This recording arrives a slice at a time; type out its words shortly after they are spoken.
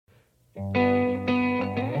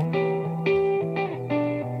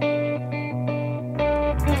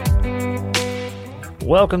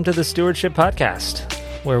Welcome to the Stewardship Podcast,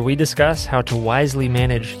 where we discuss how to wisely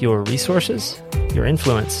manage your resources, your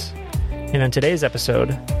influence, and in today's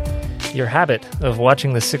episode, your habit of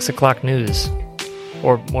watching the 6 o'clock news.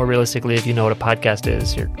 Or more realistically, if you know what a podcast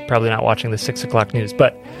is, you're probably not watching the 6 o'clock news,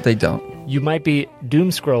 but they don't. You might be doom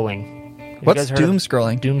scrolling. What's doom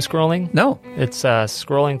scrolling? Doom scrolling? No. It's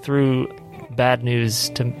scrolling through bad news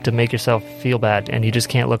to make yourself feel bad, and you just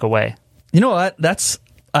can't look away. You know what?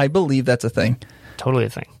 I believe that's a thing. Totally a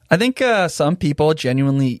thing. I think some people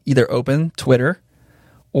genuinely either open Twitter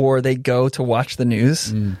or they go to watch the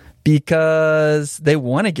news because they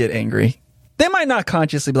want to get angry. They might not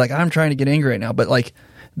consciously be like, I'm trying to get angry right now, but like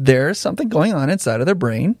there's something going on inside of their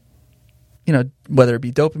brain, you know, whether it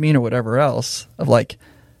be dopamine or whatever else, of like,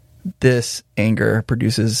 this anger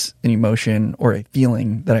produces an emotion or a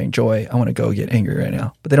feeling that I enjoy. I want to go get angry right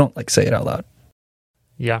now. But they don't like say it out loud.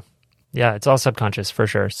 Yeah. Yeah, it's all subconscious for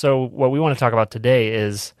sure. So what we want to talk about today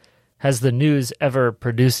is, has the news ever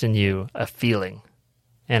produced in you a feeling?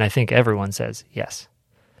 And I think everyone says yes.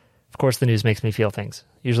 Of course, the news makes me feel things.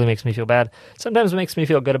 Usually makes me feel bad. Sometimes it makes me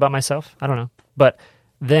feel good about myself. I don't know. But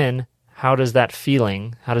then how does that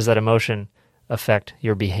feeling, how does that emotion affect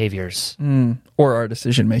your behaviors? Or our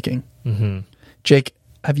decision making. Mm-hmm. Jake,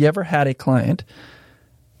 have you ever had a client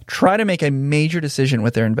try to make a major decision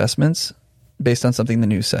with their investments based on something the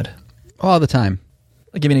news said? All the time.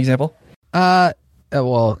 Give me an example.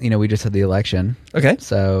 Well, we just had the election. Okay.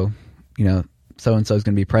 So, so-and-so is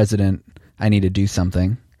going to be president. I need to do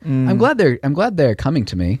something. I'm glad they're coming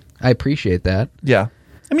to me. I appreciate that. Yeah.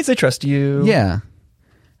 That means they trust you. Yeah.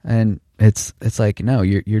 And it's like, no,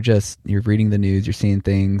 you're reading the news, you're seeing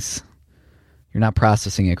things, you're not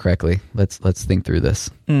processing it correctly. Let's think through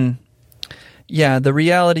this. Yeah, the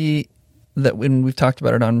reality that when we've talked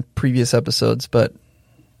about it on previous episodes, but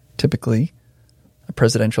typically a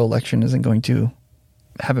presidential election isn't going to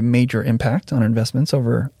have a major impact on investments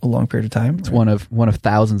over a long period of time. It's one of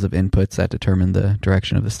thousands of inputs that determine the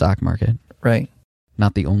direction of the stock market. Right.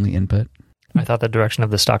 Not the only input. I thought the direction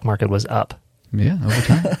of the stock market was up. Yeah, over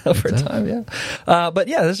time. Over time, yeah. But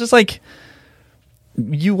yeah, it's just like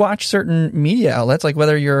you watch certain media outlets, like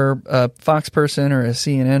whether you're a Fox person or a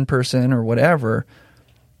CNN person or whatever,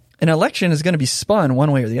 an election is going to be spun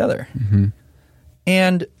one way or the other. Mm-hmm.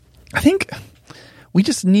 And I think we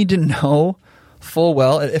just need to know full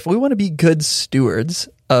well, if we want to be good stewards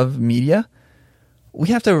of media, we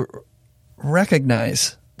have to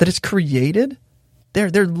recognize that it's created. They're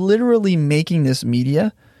literally making this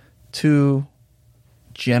media to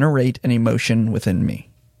generate an emotion within me.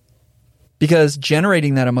 Because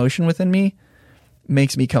generating that emotion within me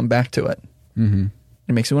makes me come back to it. Mm-hmm.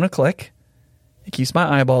 It makes me want to click. It keeps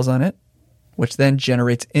my eyeballs on it, which then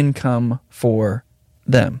generates income for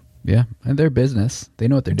them. Yeah, and their business. They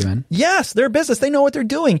know what they're doing. Yes, their business. They know what they're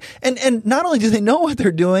doing. And not only do they know what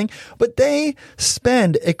they're doing, but they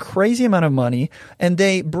spend a crazy amount of money and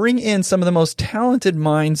they bring in some of the most talented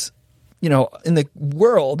minds, in the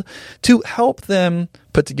world to help them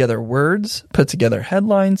put together words, put together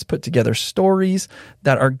headlines, put together stories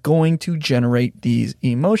that are going to generate these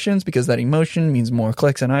emotions, because that emotion means more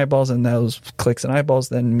clicks and eyeballs, and those clicks and eyeballs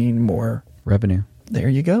then mean more revenue. There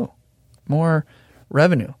you go. More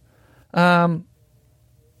revenue. Yeah,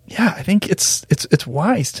 I think it's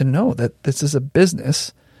wise to know that this is a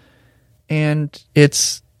business and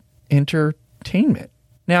it's entertainment.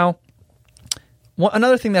 Now,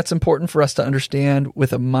 another thing that's important for us to understand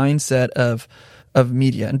with a mindset of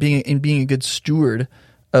media and being a good steward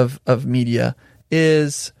of media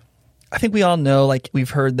is, I think we all know, like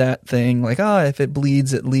we've heard that thing, like, if it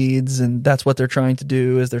bleeds, it leads, and that's what they're trying to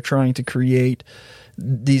do, is they're trying to create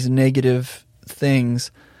these negative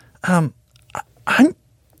things. I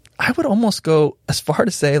would almost go as far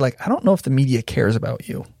to say, like, I don't know if the media cares about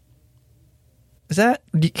you.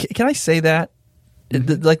 Can I say that?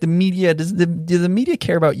 Like the media, do the media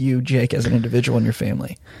care about you, Jake, as an individual in your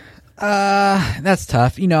family? That's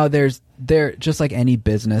tough. There just like any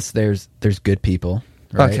business, there's good people,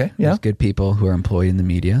 right? Okay, yeah. There's good people who are employed in the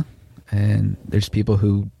media, and there's people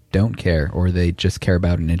who don't care, or they just care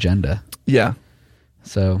about an agenda. Yeah.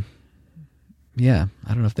 So, yeah,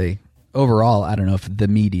 I don't know if the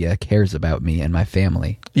media cares about me and my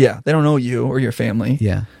family. Yeah, they don't know you or your family.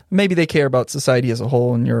 Yeah. Maybe they care about society as a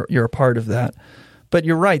whole, and you're a part of that. But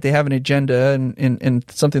you're right, they have an agenda and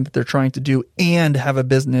something that they're trying to do and have a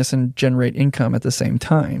business and generate income at the same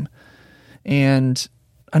time. And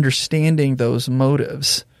understanding those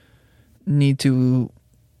motives need to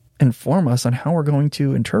inform us on how we're going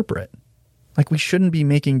to interpret Like, we shouldn't be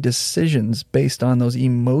making decisions based on those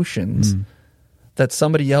emotions that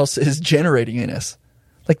somebody else is generating in us.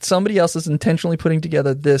 Like, somebody else is intentionally putting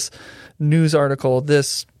together this news article,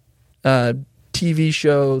 this TV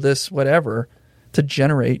show, this whatever, to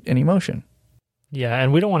generate an emotion. Yeah,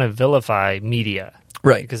 and we don't want to vilify media.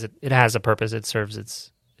 Right. Because it has a purpose. It serves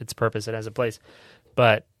its purpose. It has a place.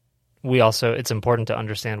 But it's important to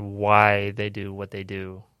understand why they do what they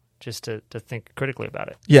do, just to think critically about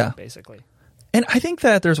it. Yeah. Basically. And I think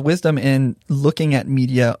that there's wisdom in looking at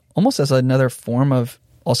media almost as another form of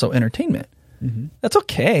also entertainment. Mm-hmm. That's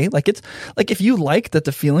okay. Like, it's like, if you like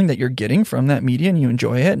the feeling that you're getting from that media and you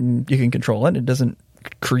enjoy it and you can control it, it doesn't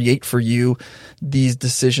create for you these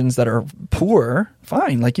decisions that are poor,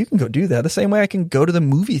 fine. Like, you can go do that. The same way I can go to the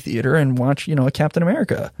movie theater and watch, a Captain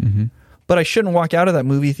America. Mm-hmm. But I shouldn't walk out of that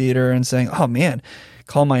movie theater and saying, oh man,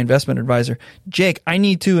 call my investment advisor, Jake, I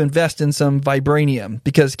need to invest in some vibranium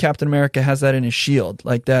because Captain America has that in his shield.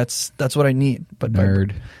 Like, that's what I need. But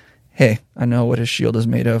nerd. Hey, I know what his shield is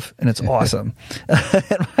made of, and it's awesome.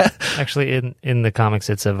 Actually, in the comics,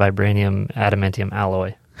 it's a vibranium adamantium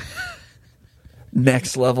alloy.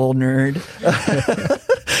 Next level nerd.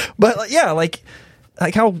 But yeah, like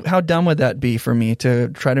how dumb would that be for me to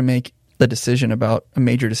try to make a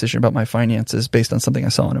major decision about my finances based on something I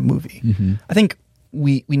saw in a movie? Mm-hmm. I think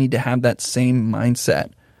we need to have that same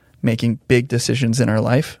mindset making big decisions in our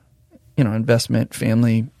life, investment,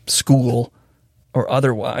 family, school, or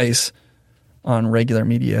otherwise, on regular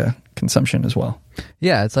media consumption as well.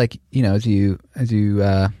 Yeah, it's like, as you I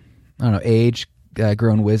don't know, age,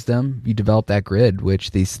 grow in wisdom, you develop that grid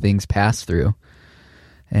which these things pass through.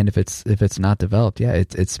 And if it's not developed,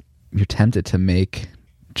 it's you're tempted to make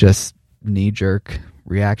just knee-jerk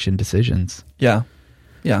reaction decisions. Yeah.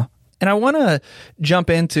 And I want to jump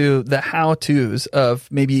into the how-tos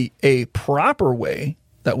of maybe a proper way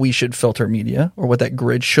that we should filter media, or what that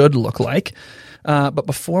grid should look like. But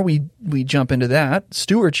before we jump into that,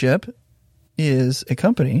 Stewardship is a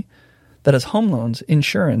company that has home loans,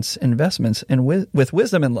 insurance, investments, and with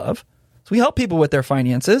wisdom and love. So we help people with their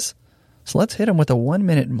finances. So let's hit them with a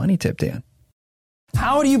 1-minute money tip, Dan.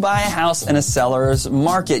 How do you buy a house in a seller's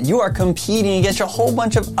market? You are competing against a whole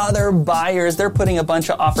bunch of other buyers. They're putting a bunch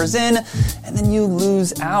of offers in, and then you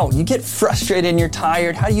lose out. You get frustrated and you're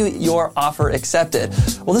tired. How do you get your offer accepted?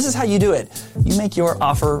 Well, this is how you do it. You make your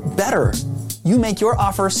offer better. You make your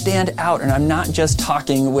offer stand out, and I'm not just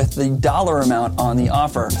talking with the dollar amount on the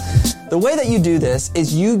offer. The way that you do this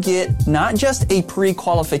is you get not just a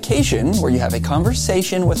pre-qualification where you have a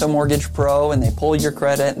conversation with a mortgage pro and they pull your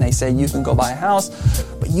credit and they say you can go buy a house,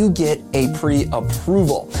 but you get a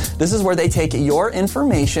pre-approval. This is where they take your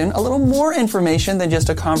information, a little more information than just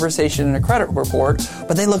a conversation and a credit report,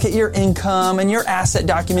 but they look at your income and your asset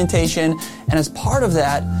documentation, and as part of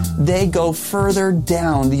that, they go further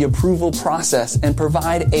down the approval process and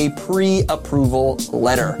provide a pre-approval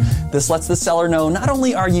letter. This lets the seller know not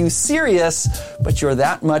only are you serious, but you're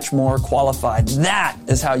that much more qualified. That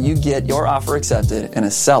is how you get your offer accepted in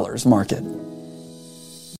a seller's market.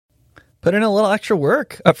 Put in a little extra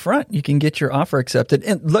work up front. You can get your offer accepted.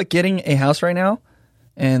 And look, getting a house right now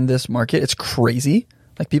in this market, it's crazy.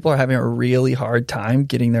 Like, people are having a really hard time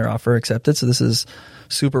getting their offer accepted. So this is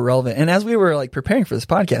super relevant. And as we were preparing for this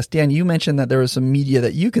podcast, Dan, you mentioned that there was some media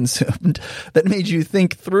that you consumed that made you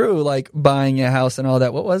think through buying a house and all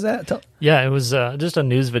that. What was that? Yeah, it was just a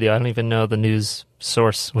news video. I don't even know the news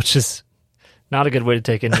source, which is not a good way to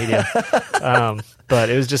take in media. But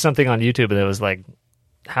it was just something on YouTube that was like,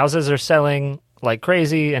 houses are selling like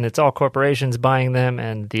crazy and it's all corporations buying them,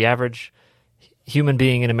 and the average human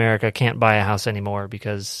being in America can't buy a house anymore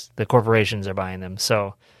because the corporations are buying them.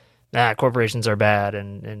 So corporations are bad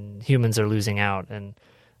and humans are losing out. And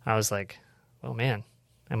I was like, oh man,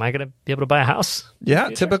 am I going to be able to buy a house? Yeah,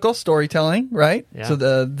 typical storytelling, right? Yeah.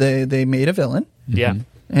 So they made a villain. Yeah.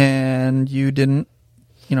 And you didn't,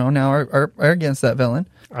 now are against that villain.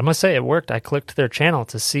 I must say it worked. I clicked their channel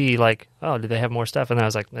to see do they have more stuff? And then I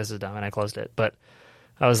was like, this is dumb, and I closed it. But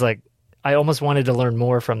I was like, I almost wanted to learn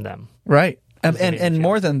more from them. Right. And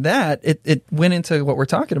more than that, it went into what we're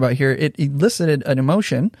talking about here. It elicited an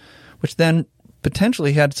emotion, which then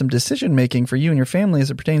potentially had some decision making for you and your family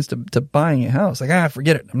as it pertains to buying a house.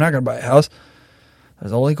 Forget it. I'm not going to buy a house.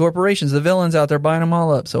 There's only corporations, the villains out there buying them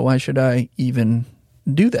all up. So why should I even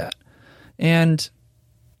do that? And,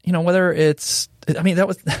 whether that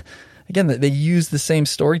was, again, they use the same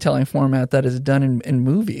storytelling format that is done in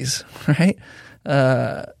movies, right?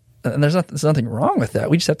 And there's nothing wrong with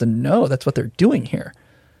that. We just have to know that's what they're doing here.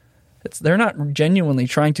 They're not genuinely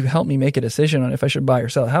trying to help me make a decision on if I should buy or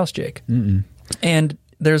sell a house, Jake. Mm-mm. And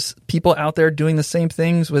there's people out there doing the same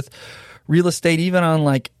things with real estate, even on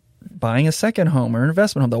like buying a second home or an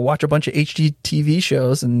investment home. They'll watch a bunch of HGTV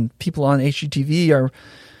shows, and people on HGTV are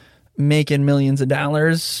making millions of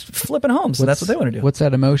dollars flipping homes. So that's what they want to do. What's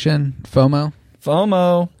that emotion?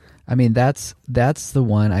 FOMO? I mean, that's the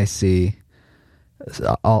one I see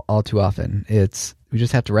all too often. We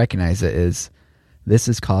just have to recognize this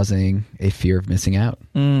is causing a fear of missing out.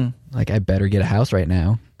 Like, I better get a house right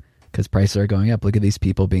now because prices are going up. Look at these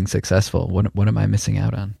people being successful. What am I missing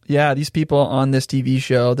out on? Yeah, these people on this TV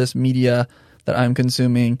show, this media that I'm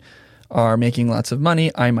consuming, are making lots of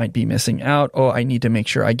money. I might be missing out. Oh, I need to make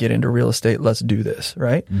sure I get into real estate. Let's do this,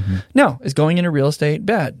 right? No. Is going into real estate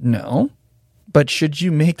bad? No. But should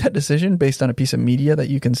you make that decision based on a piece of media that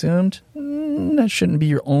you consumed? That shouldn't be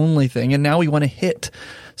your only thing. And now we want to hit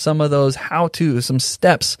some of those how-tos, some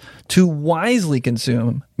steps to wisely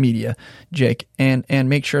consume media, Jake, and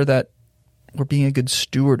make sure that we're being a good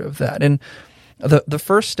steward of that. And the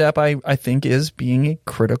first step, I think, is being a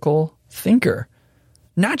critical thinker.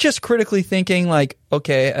 Not just critically thinking like,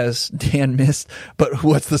 okay, as Dan missed, but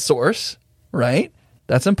what's the source, right?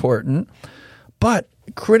 That's important. But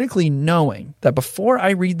critically knowing that before I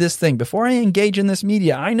read this thing, before I engage in this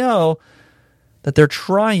media, I know that they're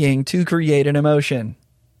trying to create an emotion.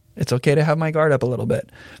 It's okay to have my guard up a little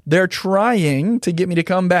bit. They're trying to get me to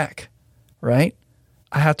come back, right?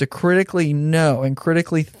 I have to critically know and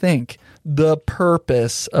critically think the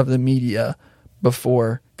purpose of the media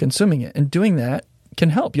before consuming it. And doing that can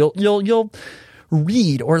help. You'll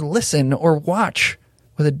read or listen or watch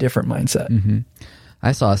with a different mindset.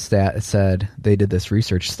 I saw a stat that said they did this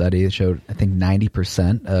research study that showed, I think,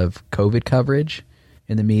 90% of COVID coverage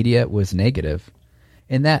in the media was negative.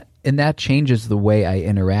 And that changes the way I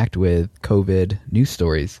interact with COVID news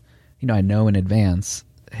stories. You know, I know in advance,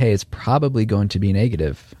 hey, it's probably going to be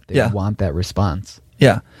negative. They want that response.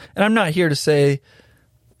 Yeah. And I'm not here to say,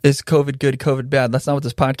 is COVID good, COVID bad? That's not what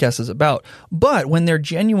this podcast is about. But when they're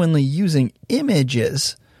genuinely using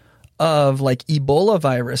images of like Ebola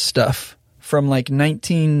virus stuff from like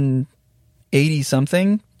 1980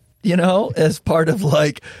 something, you know, as part of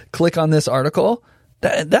like, click on this article,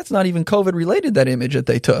 that's not even COVID related, that image that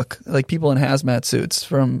they took. Like people in hazmat suits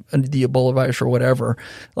from the Ebola virus or whatever.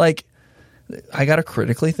 Like, I got to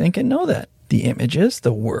critically think and know that the images,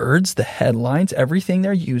 the words, the headlines, everything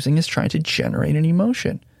they're using is trying to generate an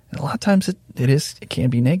emotion. And a lot of times it can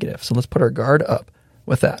be negative. So let's put our guard up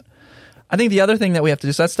with that. I think the other thing that we have to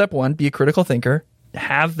do, so that's step one, be a critical thinker.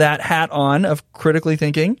 Have that hat on of critically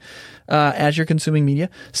thinking as you're consuming media.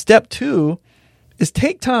 Step two is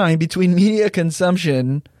take time between media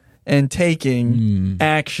consumption and taking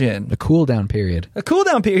action. A cool down period. A cool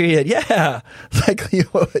down period, yeah. Like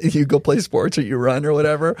you go play sports or you run or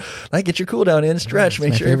whatever. Like get your cool down in, stretch,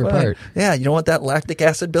 make sure you're fine. Yeah, you don't want that lactic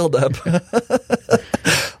acid buildup.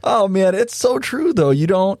 Oh man, it's so true though. You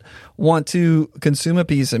don't want to consume a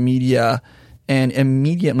piece of media and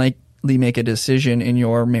immediately make a decision in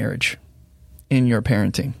your marriage, in your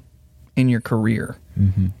parenting, in your career,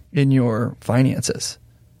 in your finances.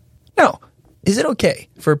 Now, is it okay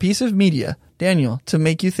for a piece of media, Daniel, to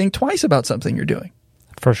make you think twice about something you're doing?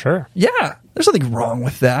 For sure. Yeah, there's nothing wrong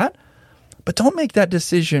with that. But don't make that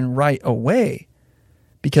decision right away,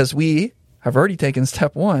 because we have already taken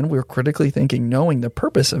step one. We're critically thinking, knowing the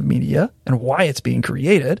purpose of media and why it's being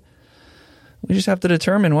created. We just have to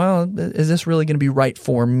determine, well, is this really going to be right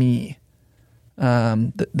for me?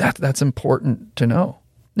 That's important to know.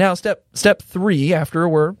 Now, step three, after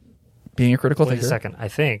we're being a critical thinker. Wait a second. I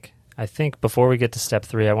think before we get to step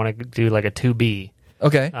three, I want to do like a 2B.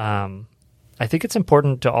 Okay. I think it's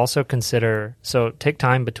important to also consider, so take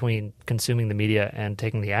time between consuming the media and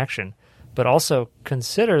taking the action, but also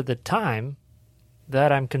consider the time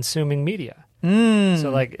that I'm consuming media.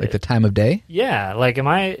 So like the time of day? Yeah. Like, am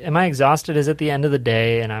I exhausted? Is it the end of the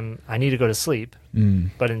day and I need to go to sleep,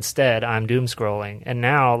 but instead I'm doom scrolling. And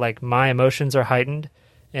now like my emotions are heightened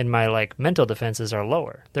and my like mental defenses are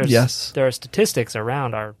lower. There are statistics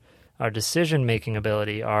around our decision-making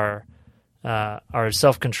ability, our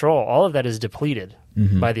self-control. All of that is depleted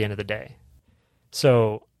by the end of the day.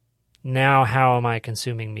 So now how am I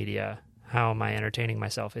consuming media? How am I entertaining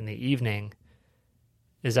myself in the evening?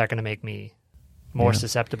 Is that going to make me more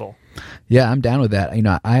susceptible? Yeah, I'm down with that. You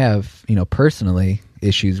know, I have, personally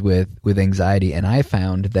issues with anxiety, and I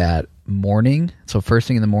found that first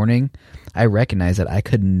thing in the morning, I recognized that I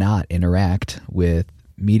could not interact with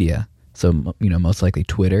media. So, most likely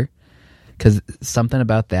Twitter, because something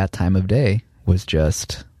about that time of day was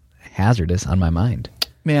just hazardous on my mind.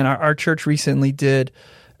 Man, our church recently did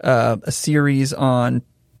a series on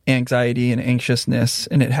anxiety and anxiousness,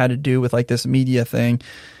 and it had to do with like this media thing.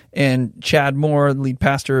 And Chad Moore, the lead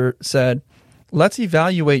pastor, said, let's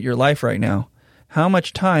evaluate your life right now. How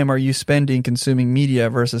much time are you spending consuming media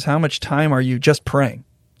versus how much time are you just praying?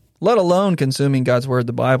 Let alone consuming God's word,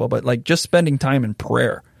 the Bible, but like just spending time in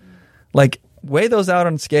prayer. Like weigh those out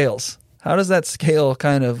on scales. How does that scale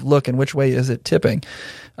kind of look and which way is it tipping?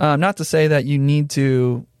 Not to say that you need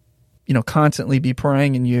to, constantly be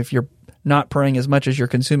praying, and if you're not praying as much as you're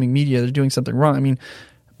consuming media, they're doing something wrong. I mean,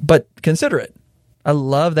 but consider it. I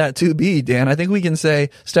love that 2B, Dan. I think we can say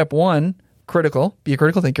step 1, critical, be a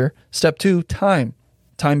critical thinker. Step 2, time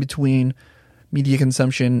between media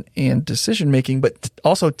consumption and decision making, but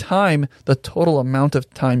also time, the total amount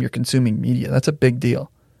of time you're consuming media. That's a big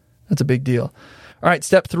deal. All right,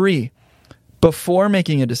 step 3, before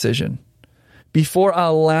making a decision, before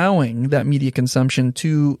allowing that media consumption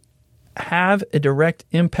to have a direct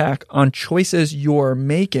impact on choices you're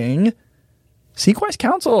making, seek wise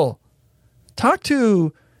counsel. Talk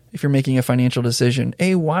to, if you're making a financial decision,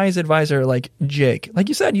 a wise advisor like Jake. Like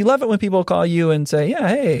you said, you love it when people call you and say, yeah,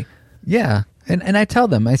 hey. Yeah. And I tell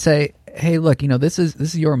them, I say, hey, look, this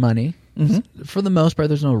is your money. Mm-hmm. For the most part,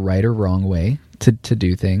 there's no right or wrong way to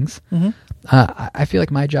do things. Mm-hmm. I feel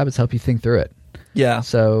like my job is to help you think through it. Yeah.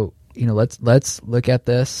 So, let's look at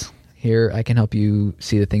this. Here, I can help you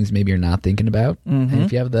see the things maybe you're not thinking about. Mm-hmm. And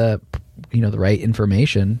if you have the right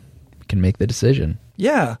information, you can make the decision.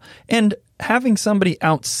 Yeah. And having somebody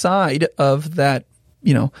outside of that,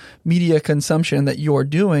 media consumption that you're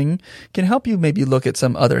doing can help you maybe look at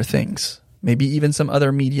some other things, maybe even some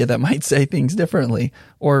other media that might say things differently,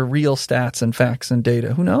 or real stats and facts and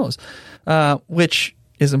data. Who knows? Which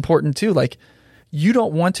is important too. Like, you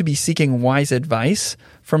don't want to be seeking wise advice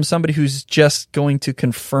from somebody who's just going to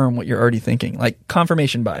confirm what you're already thinking, like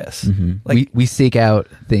confirmation bias. Mm-hmm. Like, we seek out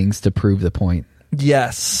things to prove the point.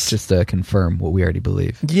 Yes. Just to confirm what we already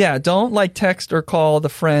believe. Yeah. Don't text or call the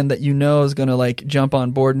friend that is going to jump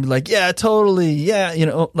on board and be like, yeah, totally. Yeah.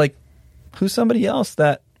 Who's somebody else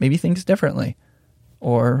that maybe thinks differently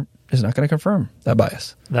or is not going to confirm that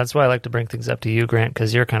bias. That's why I like to bring things up to you, Grant,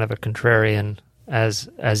 because you're kind of a contrarian as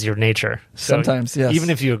your nature. So sometimes, yes. Even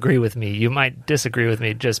if you agree with me, you might disagree with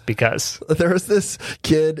me just because. There was this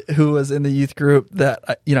kid who was in the youth group that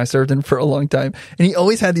I served in for a long time, and he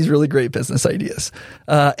always had these really great business ideas.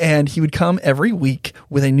 And he would come every week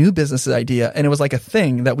with a new business idea, and it was like a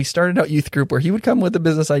thing that we started out youth group where he would come with a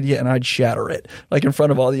business idea and I'd shatter it in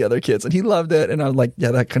front of all the other kids, and he loved it. And I'm like,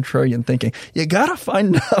 yeah, that contrarian thinking. You gotta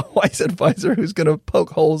find a wise advisor who's going to poke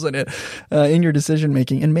holes in it in your decision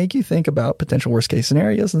making and make you think about potential worst case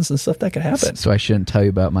scenarios and some stuff that could happen. So I shouldn't tell you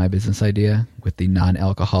about my business idea with the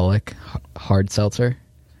non-alcoholic hard seltzer?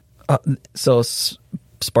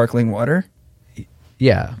 Sparkling water?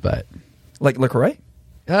 Yeah, but... Like LaCroix?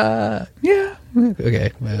 Yeah.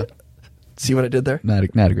 Okay, well... See what I did there? Not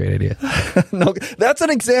a great idea. No, that's an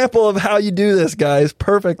example of how you do this, guys.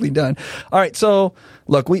 Perfectly done. All right, so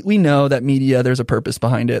look, we know that media, there's a purpose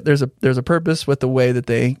behind it. There's a purpose with the way that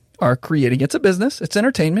they are creating. It's a business. It's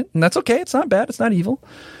entertainment, and that's okay. It's not bad. It's not evil.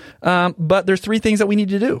 But there's 3 things that we need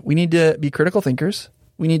to do. We need to be critical thinkers.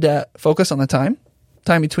 We need to focus on the time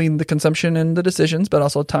between the consumption and the decisions, but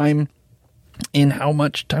also time in how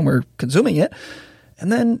much time we're consuming it.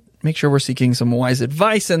 And then make sure we're seeking some wise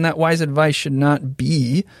advice, and that wise advice should not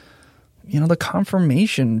be, the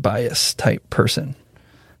confirmation bias type person.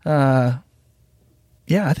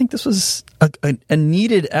 Yeah, I think this was a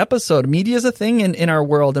needed episode. Media is a thing in our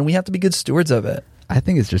world, and we have to be good stewards of it. I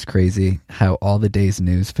think it's just crazy how all the day's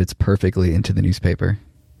news fits perfectly into the newspaper.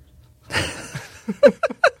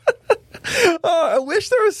 I wish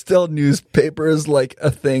there was still newspapers like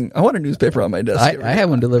a thing. I want a newspaper on my desk. I have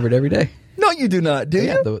one delivered every day. No, you do not, do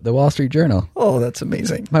you? The Wall Street Journal. Oh, that's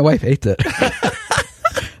amazing. My wife hates it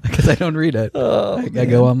because I don't read it. Oh, I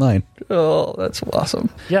go online. Oh, that's awesome.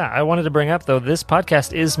 Yeah, I wanted to bring up, though, this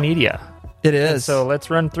podcast is media. It is. And so let's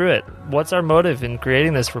run through it. What's our motive in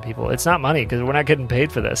creating this for people? It's not money because we're not getting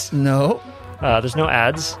paid for this. No. There's no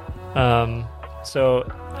ads.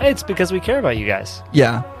 So it's because we care about you guys.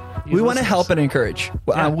 Yeah. We want to help and encourage.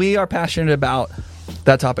 Yeah. We are passionate about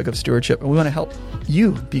that topic of stewardship, and we want to help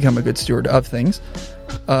you become a good steward of things,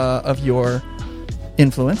 of your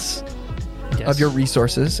influence, Yes. of your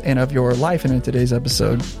resources, and of your life. And in today's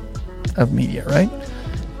episode of media, right?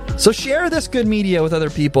 So share this good media with other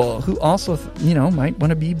people who also, might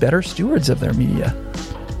want to be better stewards of their media.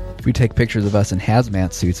 If we take pictures of us in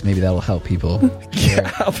hazmat suits, maybe that'll help people.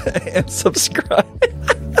 Yeah, and subscribe.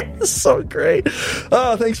 So great.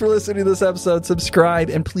 Oh, thanks for listening to this episode. Subscribe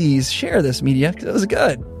and please share this media because it was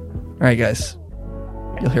good. All right, guys.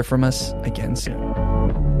 You'll hear from us again soon.